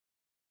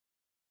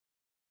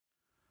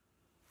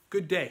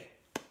good day.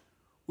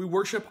 We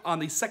worship on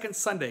the second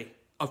Sunday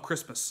of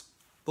Christmas.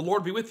 The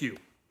Lord be with you,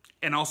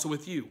 and also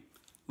with you.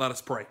 Let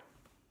us pray.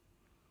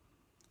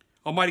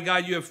 Almighty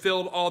God, you have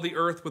filled all the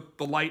earth with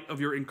the light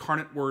of your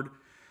incarnate word.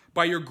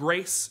 By your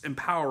grace,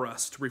 empower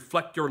us to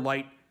reflect your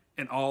light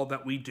in all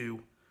that we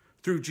do.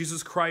 Through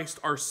Jesus Christ,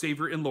 our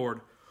Savior and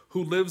Lord,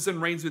 who lives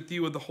and reigns with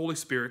you in the Holy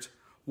Spirit,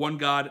 one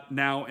God,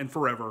 now and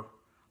forever.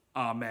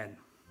 Amen.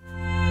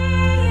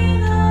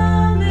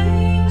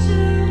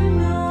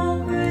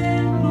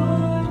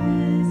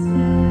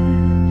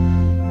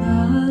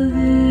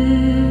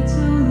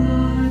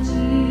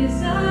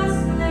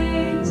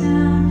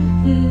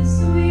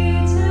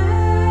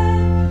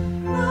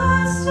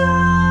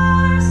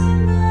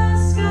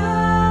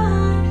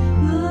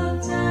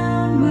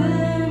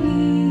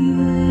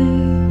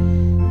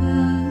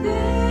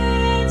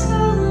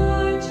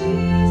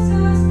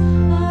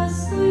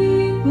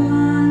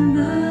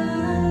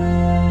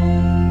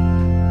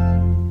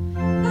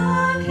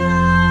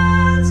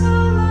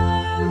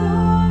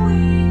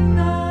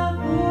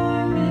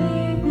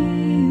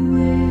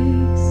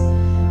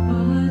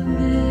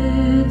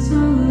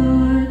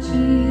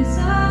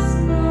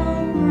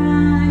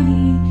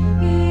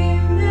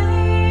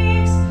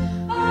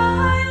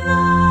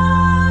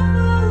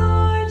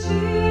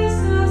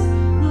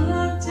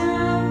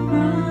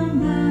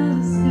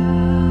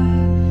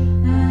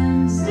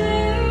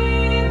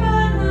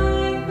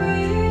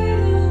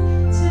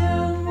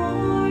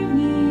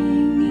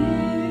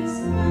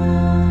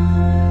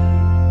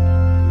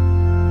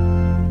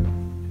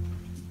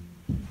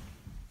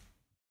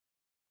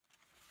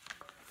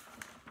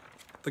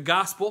 The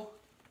gospel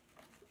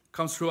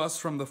comes to us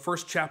from the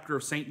first chapter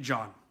of St.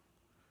 John.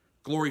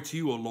 Glory to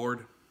you, O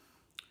Lord.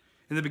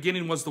 In the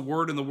beginning was the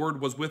Word, and the Word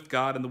was with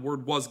God, and the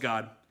Word was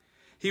God.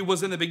 He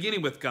was in the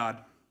beginning with God.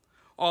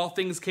 All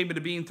things came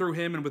into being through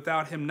him, and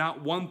without him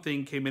not one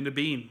thing came into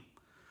being.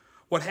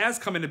 What has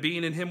come into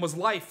being in him was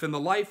life, and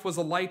the life was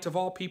the light of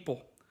all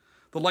people.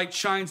 The light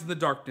shines in the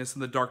darkness,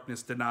 and the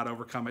darkness did not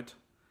overcome it.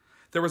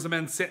 There was a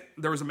man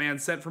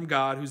sent from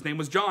God, whose name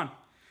was John.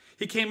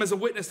 He came as a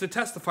witness to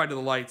testify to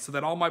the light, so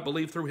that all might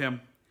believe through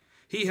him.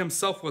 He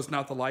himself was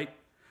not the light,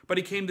 but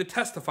he came to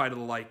testify to the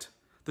light.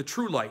 The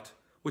true light,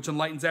 which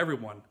enlightens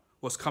everyone,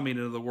 was coming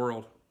into the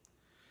world.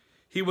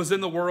 He was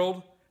in the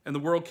world, and the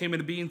world came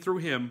into being through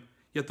him,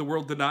 yet the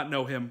world did not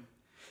know him.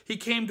 He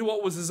came to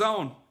what was his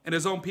own, and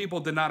his own people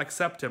did not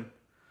accept him.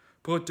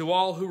 But to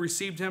all who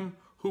received him,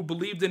 who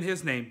believed in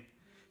his name,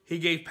 he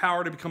gave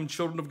power to become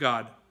children of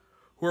God,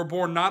 who are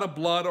born not of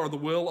blood or the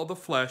will of the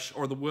flesh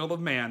or the will of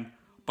man,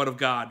 but of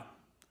God.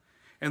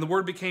 And the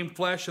Word became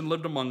flesh and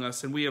lived among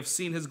us, and we have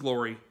seen his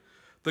glory,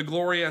 the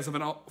glory as of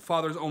a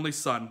Father's only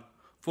Son,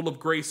 full of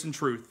grace and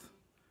truth.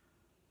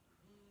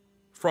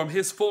 From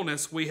his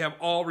fullness we have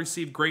all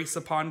received grace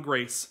upon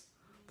grace.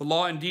 The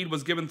law indeed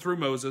was given through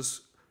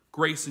Moses.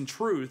 Grace and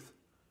truth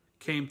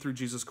came through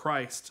Jesus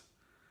Christ.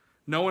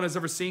 No one has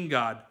ever seen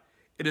God.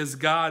 It is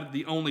God,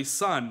 the only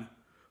Son,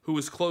 who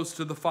is close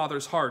to the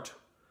Father's heart,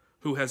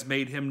 who has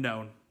made him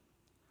known.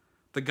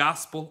 The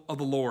gospel of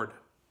the Lord.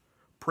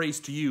 Praise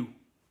to you,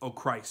 O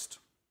Christ.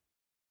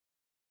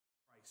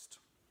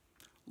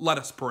 Let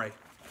us pray.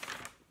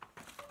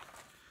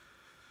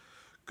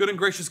 Good and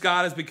gracious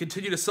God, as we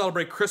continue to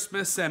celebrate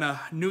Christmas and a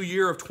new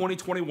year of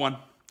 2021,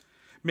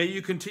 may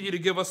you continue to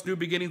give us new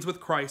beginnings with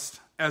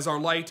Christ as our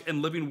light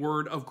and living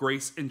word of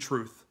grace and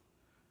truth.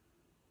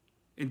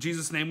 In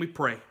Jesus' name we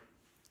pray.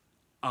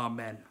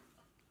 Amen.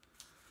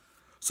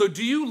 So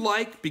do you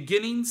like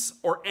beginnings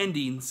or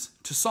endings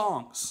to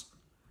songs?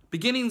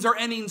 Beginnings or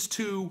endings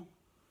to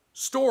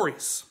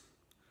stories?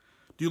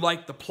 Do you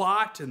like the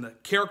plot and the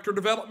character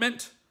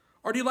development?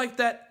 Or do you like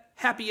that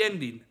happy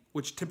ending,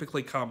 which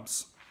typically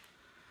comes?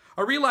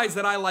 I realize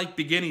that I like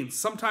beginnings.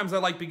 Sometimes I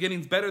like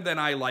beginnings better than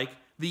I like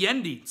the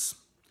endings.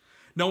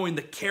 Knowing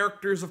the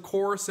characters, of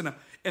course,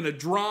 in a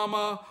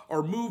drama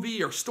or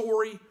movie or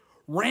story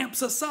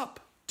ramps us up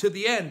to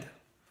the end.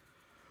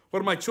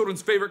 One of my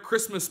children's favorite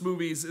Christmas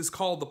movies is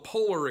called The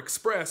Polar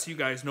Express. You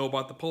guys know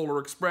about The Polar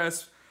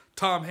Express,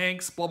 Tom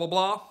Hanks, blah, blah,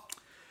 blah.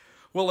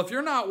 Well, if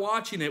you're not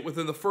watching it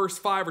within the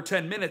first 5 or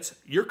 10 minutes,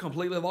 you're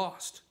completely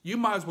lost. You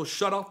might as well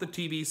shut off the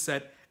TV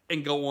set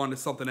and go on to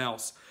something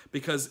else,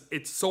 because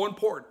it's so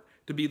important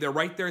to be there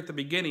right there at the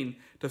beginning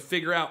to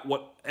figure out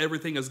what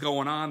everything is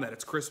going on, that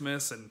it's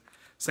Christmas and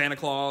Santa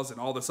Claus and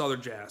all this other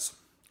jazz.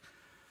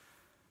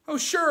 Oh,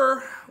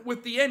 sure,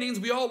 with the endings,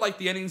 we all like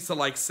the endings to,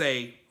 like,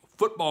 say,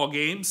 football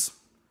games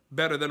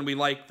better than we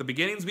like the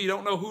beginnings. We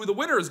don't know who the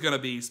winner is going to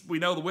be. We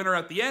know the winner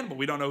at the end, but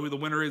we don't know who the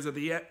winner is at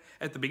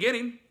the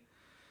beginning.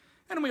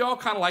 And we all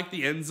kind of like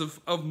the ends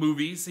of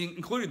movies,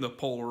 including The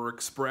Polar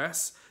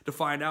Express, to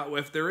find out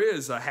if there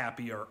is a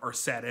happy or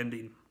sad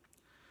ending.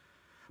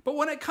 But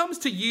when it comes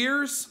to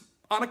years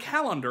on a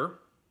calendar,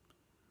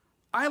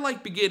 I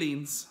like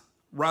beginnings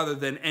rather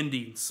than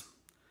endings.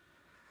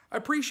 I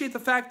appreciate the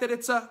fact that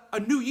it's a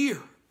new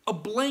year, a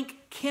blank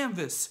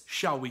canvas,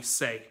 shall we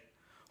say,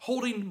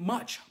 holding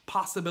much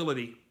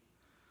possibility.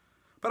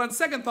 But on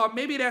second thought,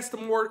 maybe it has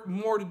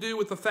more to do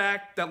with the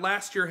fact that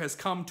last year has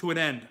come to an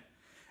end.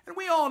 And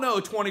we all know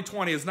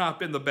 2020 has not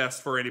been the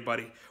best for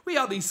anybody. We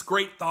have these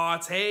great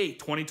thoughts. Hey,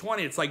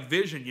 2020, it's like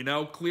vision,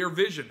 clear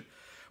vision.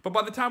 But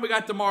by the time we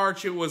got to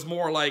March, it was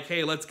more like,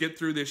 hey, let's get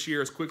through this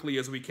year as quickly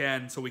as we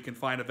can so we can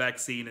find a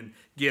vaccine and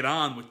get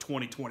on with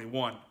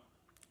 2021.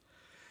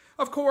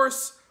 Of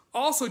course,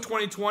 also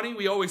 2020,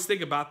 we always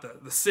think about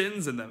the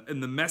sins and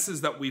the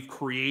messes that we've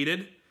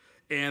created.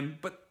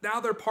 But now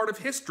they're part of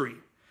history.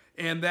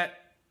 And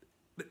that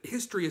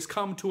history has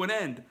come to an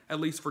end, at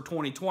least for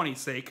 2020's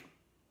sake.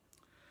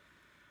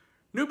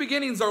 New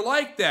beginnings are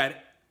like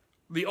that.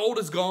 The old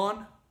is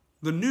gone.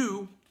 The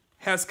new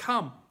has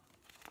come.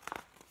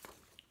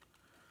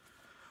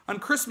 On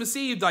Christmas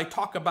Eve, I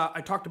talked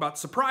about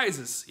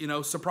surprises.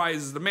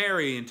 Surprises to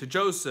Mary and to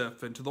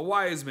Joseph and to the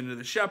wise men and to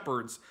the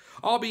shepherds,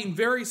 all being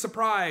very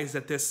surprised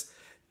at this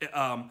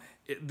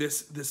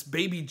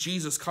baby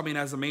Jesus coming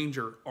as a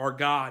manger, our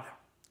God.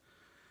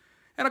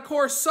 And of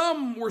course,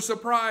 some were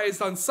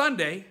surprised on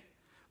Sunday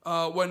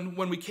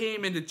when we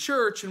came into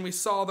church and we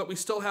saw that we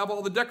still have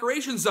all the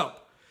decorations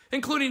up,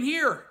 including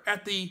here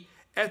at the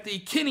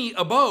Kinney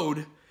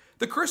abode.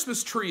 The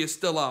Christmas tree is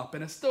still up,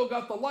 and it's still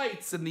got the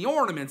lights and the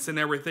ornaments and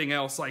everything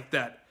else like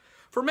that.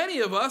 For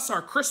many of us,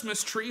 our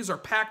Christmas trees are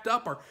packed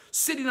up or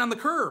sitting on the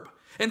curb.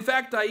 In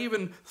fact, I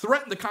even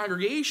threatened the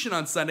congregation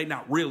on Sunday,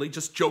 not really,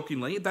 just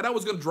jokingly, that I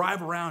was going to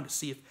drive around to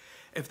see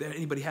if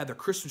anybody had their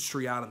Christmas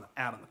tree out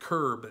on the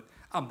curb. But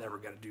I'm never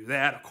going to do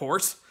that, of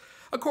course.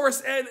 Of course,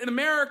 in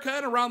America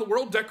and around the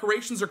world,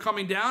 decorations are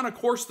coming down. Of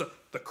course,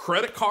 the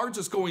credit cards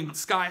is going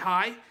sky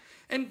high.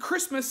 And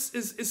Christmas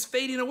is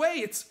fading away.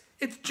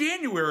 It's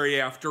January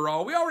after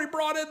all. We already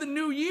brought in the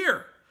new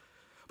year.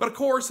 But of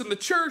course, in the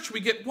church, we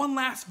get one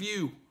last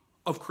view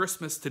of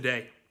Christmas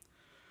today.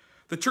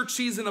 The church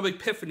season of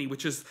Epiphany,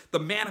 which is the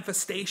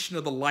manifestation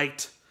of the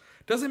light,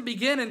 doesn't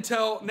begin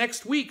until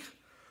next week.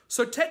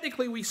 So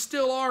technically, we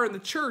still are in the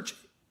church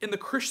in the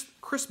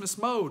Christmas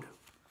mode.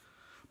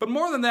 But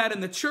more than that, in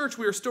the church,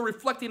 we are still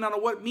reflecting on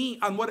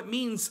what it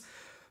means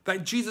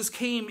that Jesus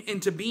came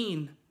into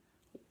being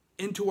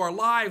into our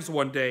lives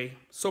one day,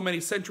 so many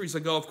centuries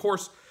ago. Of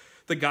course,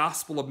 the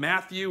Gospel of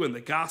Matthew and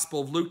the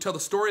Gospel of Luke tell the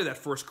story of that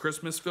first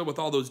Christmas, filled with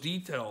all those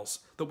details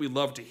that we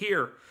love to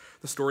hear.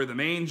 The story of the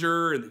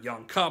manger and the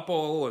young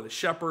couple and the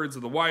shepherds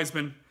and the wise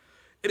men.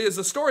 It is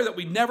a story that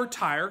we never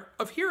tire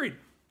of hearing.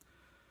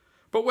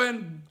 But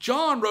when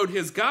John wrote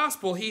his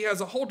Gospel, he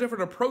has a whole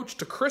different approach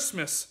to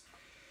Christmas.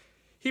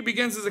 He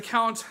begins his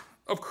account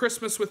of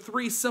Christmas with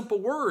three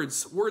simple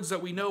words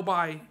that we know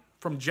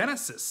from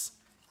Genesis,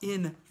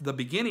 in the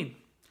beginning.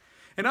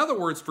 In other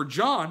words, for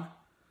John,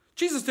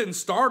 Jesus didn't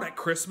start at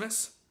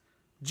Christmas.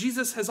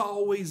 Jesus has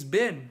always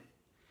been.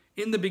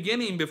 In the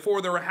beginning,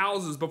 before there were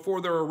houses, before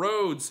there were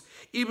roads,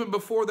 even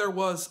before there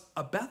was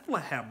a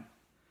Bethlehem,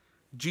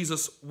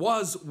 Jesus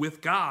was with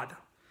God.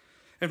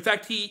 In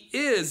fact, he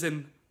is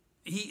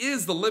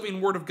the living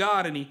Word of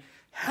God, and he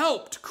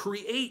helped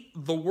create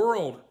the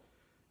world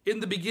in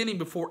the beginning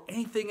before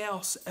anything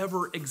else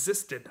ever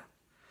existed.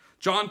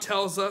 John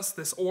tells us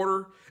this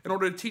order in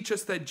order to teach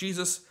us that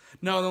Jesus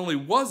not only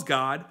was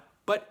God,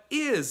 but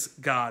is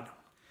God.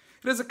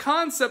 It is a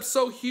concept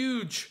so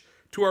huge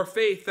to our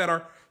faith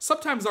that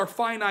sometimes our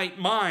finite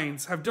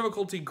minds have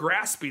difficulty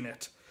grasping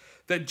it.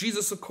 That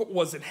Jesus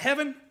was in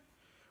heaven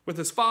with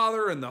his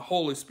Father and the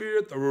Holy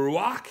Spirit, the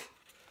Ruach,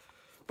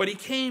 but he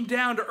came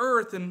down to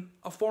earth in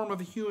a form of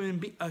a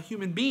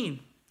human being.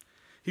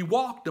 He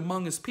walked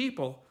among his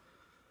people.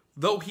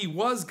 Though he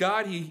was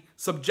God, he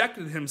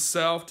subjected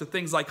himself to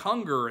things like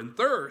hunger and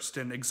thirst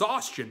and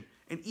exhaustion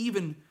and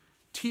even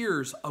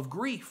tears of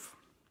grief.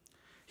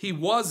 He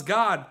was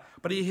God,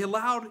 but he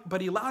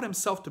allowed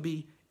himself to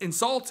be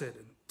insulted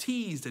and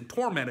teased and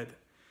tormented.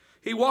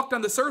 He walked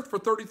on this earth for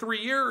 33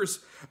 years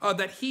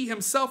that he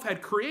himself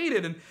had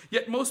created, and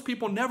yet most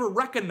people never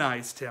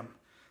recognized him.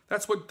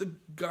 That's what the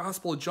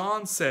Gospel of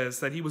John says,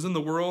 that he was in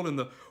the world and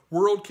the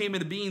world came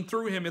into being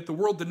through him, yet the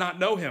world did not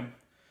know him.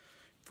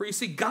 For you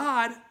see,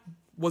 God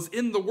was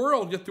in the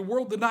world, yet the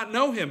world did not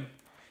know him.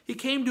 He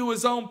came to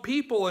his own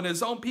people, and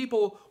his own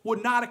people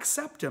would not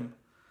accept him.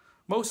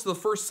 Most of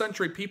the first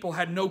century people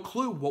had no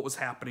clue what was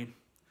happening.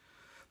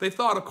 They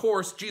thought, of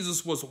course,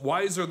 Jesus was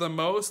wiser than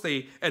most.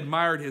 They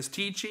admired his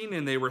teaching,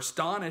 and they were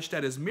astonished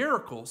at his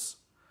miracles.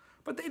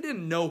 But they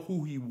didn't know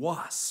who he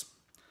was.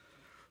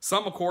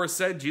 Some, of course,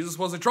 said Jesus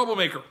was a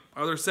troublemaker.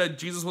 Others said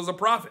Jesus was a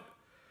prophet.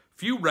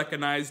 Few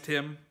recognized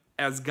him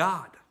as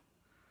God.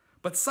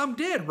 But some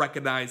did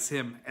recognize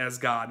him as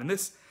God. And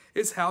this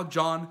is how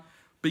John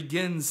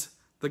begins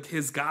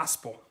his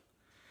gospel.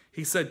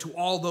 He said, to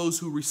all those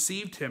who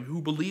received him, who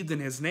believed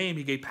in his name,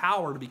 he gave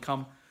power to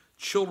become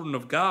children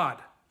of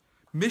God.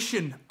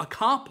 Mission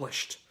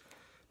accomplished.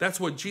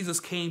 That's what Jesus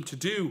came to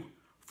do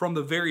from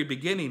the very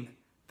beginning.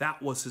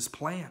 That was his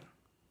plan.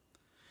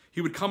 He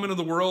would come into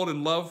the world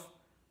and love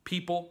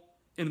people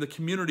in the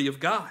community of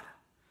God.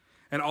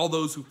 And all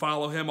those who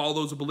follow him, all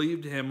those who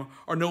believe in him,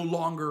 are no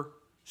longer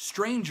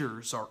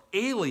strangers or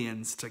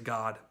aliens to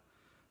God.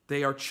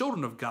 They are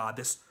children of God,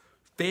 this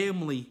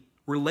family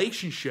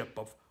relationship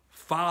of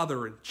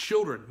father and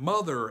children,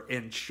 mother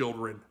and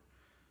children.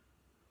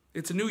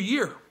 It's a new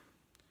year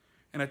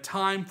and a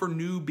time for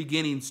new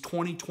beginnings,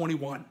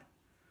 2021.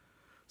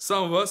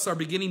 Some of us are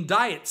beginning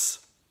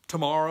diets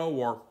tomorrow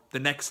or the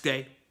next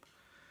day.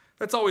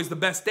 That's always the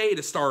best day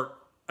to start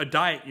a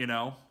diet, you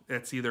know.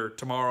 It's either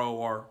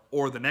tomorrow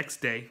or the next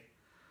day.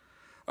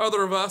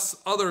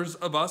 Others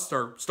of us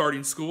are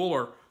starting school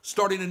or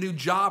starting a new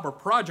job or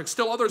project.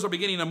 Still others are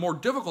beginning a more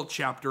difficult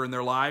chapter in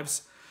their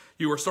lives.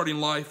 You are starting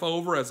life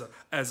over as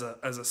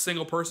a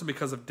single person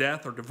because of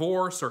death or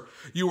divorce, or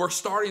you are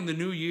starting the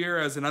new year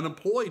as an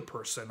unemployed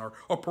person or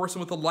a person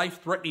with a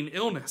life-threatening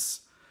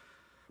illness.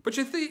 But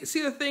you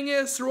see, the thing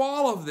is, through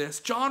all of this,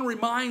 John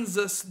reminds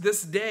us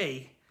this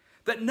day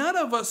that none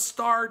of us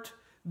start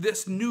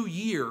this new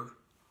year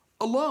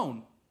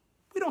alone.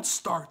 We don't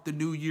start the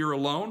new year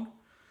alone.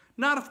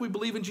 Not if we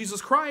believe in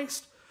Jesus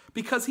Christ,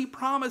 because he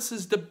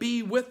promises to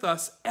be with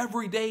us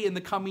every day in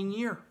the coming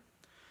year.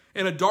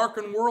 In a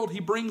darkened world, he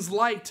brings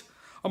light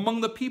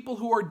among the people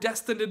who are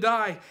destined to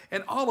die.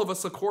 And all of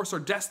us, of course, are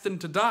destined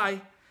to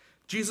die.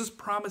 Jesus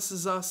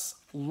promises us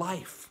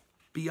life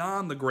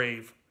beyond the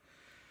grave.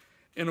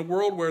 In a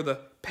world where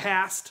the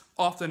past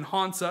often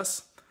haunts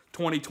us,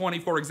 2020,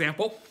 for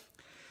example,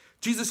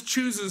 Jesus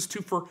chooses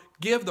to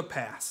forgive the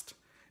past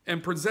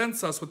and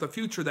presents us with a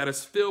future that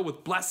is filled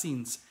with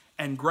blessings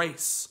and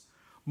grace.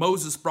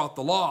 Moses brought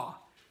the law.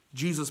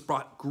 Jesus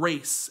brought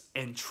grace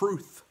and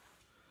truth.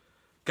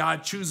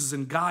 God chooses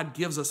and God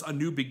gives us a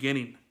new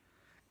beginning.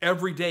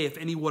 Every day, if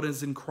anyone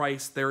is in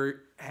Christ, they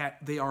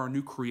are a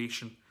new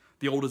creation.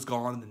 The old is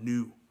gone and the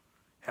new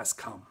has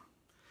come.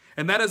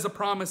 And that is the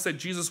promise that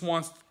Jesus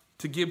wants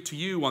to give to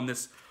you on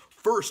this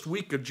first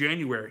week of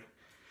January.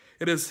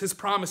 It is his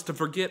promise to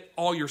forget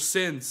all your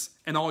sins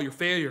and all your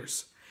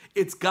failures.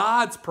 It's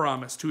God's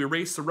promise to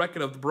erase the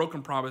record of the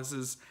broken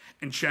promises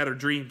and shattered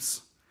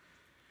dreams.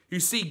 You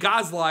see,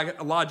 God's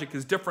logic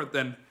is different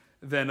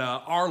than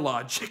our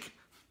logic.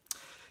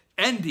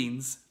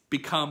 Endings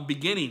become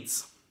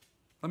beginnings.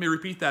 Let me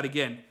repeat that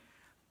again.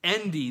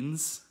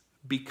 Endings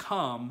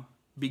become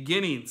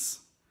beginnings.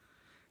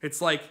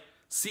 It's like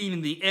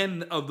seeing the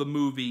end of the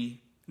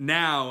movie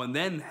now and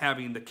then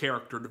having the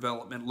character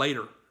development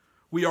later.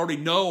 We already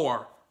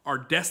know our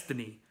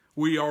destiny.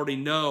 We already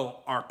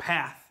know our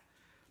path.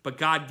 But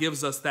God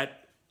gives us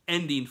that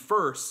ending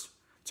first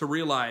to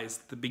realize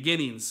the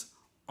beginnings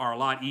are a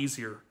lot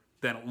easier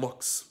than it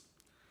looks.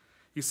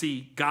 You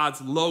see,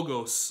 God's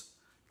logos,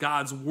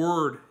 God's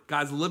word,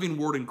 God's living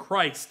word in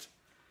Christ,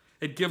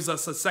 it gives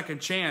us a second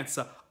chance,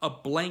 a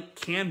blank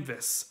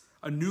canvas,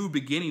 a new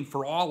beginning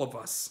for all of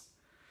us.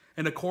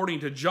 And according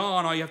to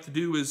John, all you have to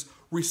do is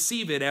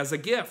receive it as a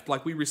gift,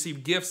 like we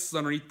received gifts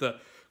underneath the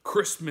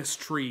Christmas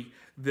tree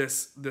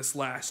this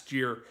last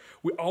year.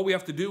 All we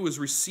have to do is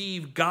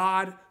receive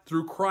God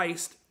through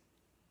Christ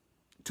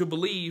to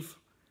believe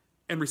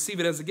and receive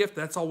it as a gift.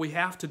 That's all we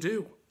have to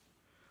do.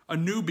 A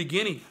new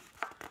beginning.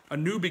 A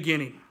new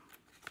beginning.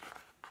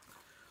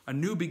 A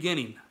new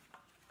beginning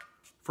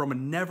from a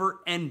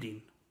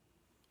never-ending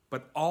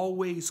but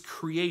always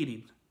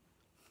creating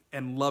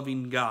and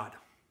loving God.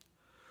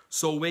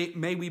 So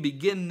may we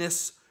begin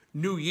this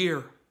new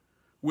year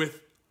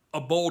with a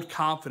bold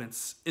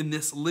confidence in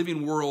this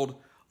living world,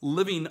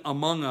 living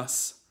among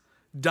us,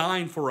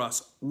 dying for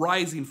us,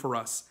 rising for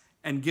us,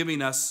 and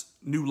giving us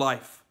new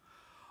life.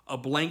 A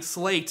blank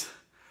slate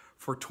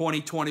for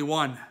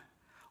 2021.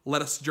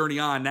 Let us journey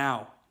on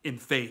now in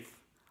faith.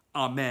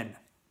 Amen.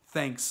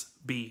 Thanks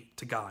be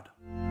to God.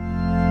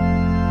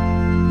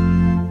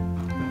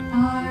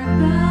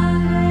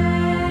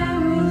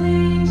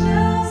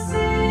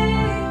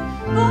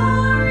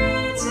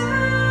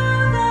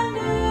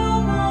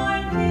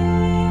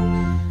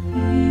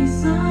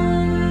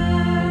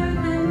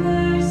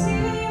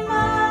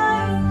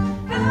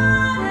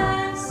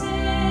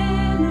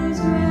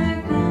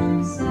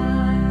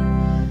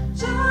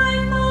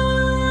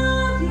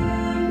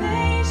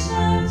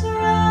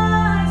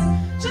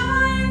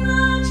 Join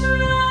the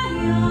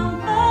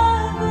triumph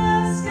of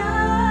the sky.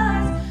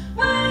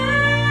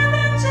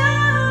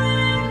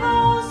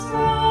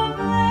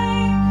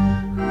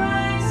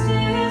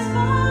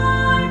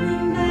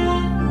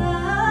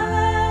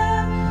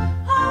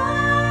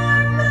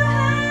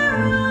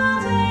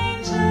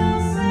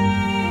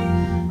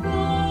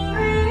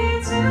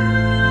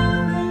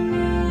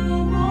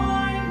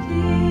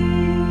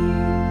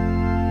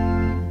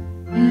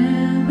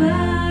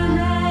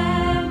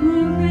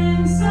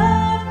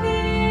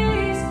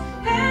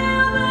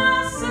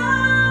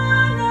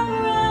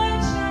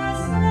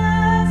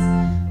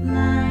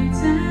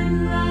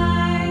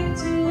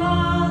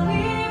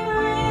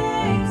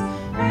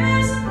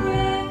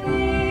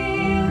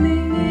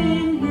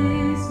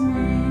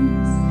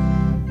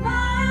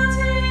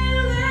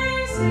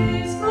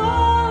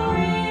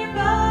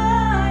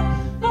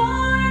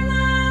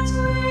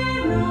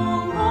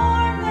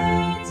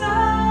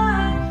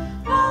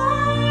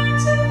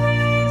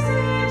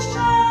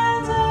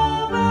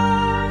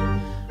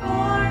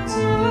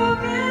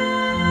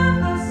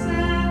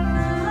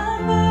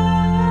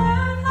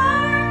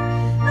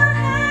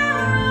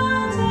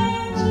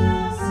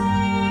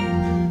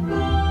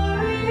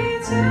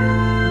 to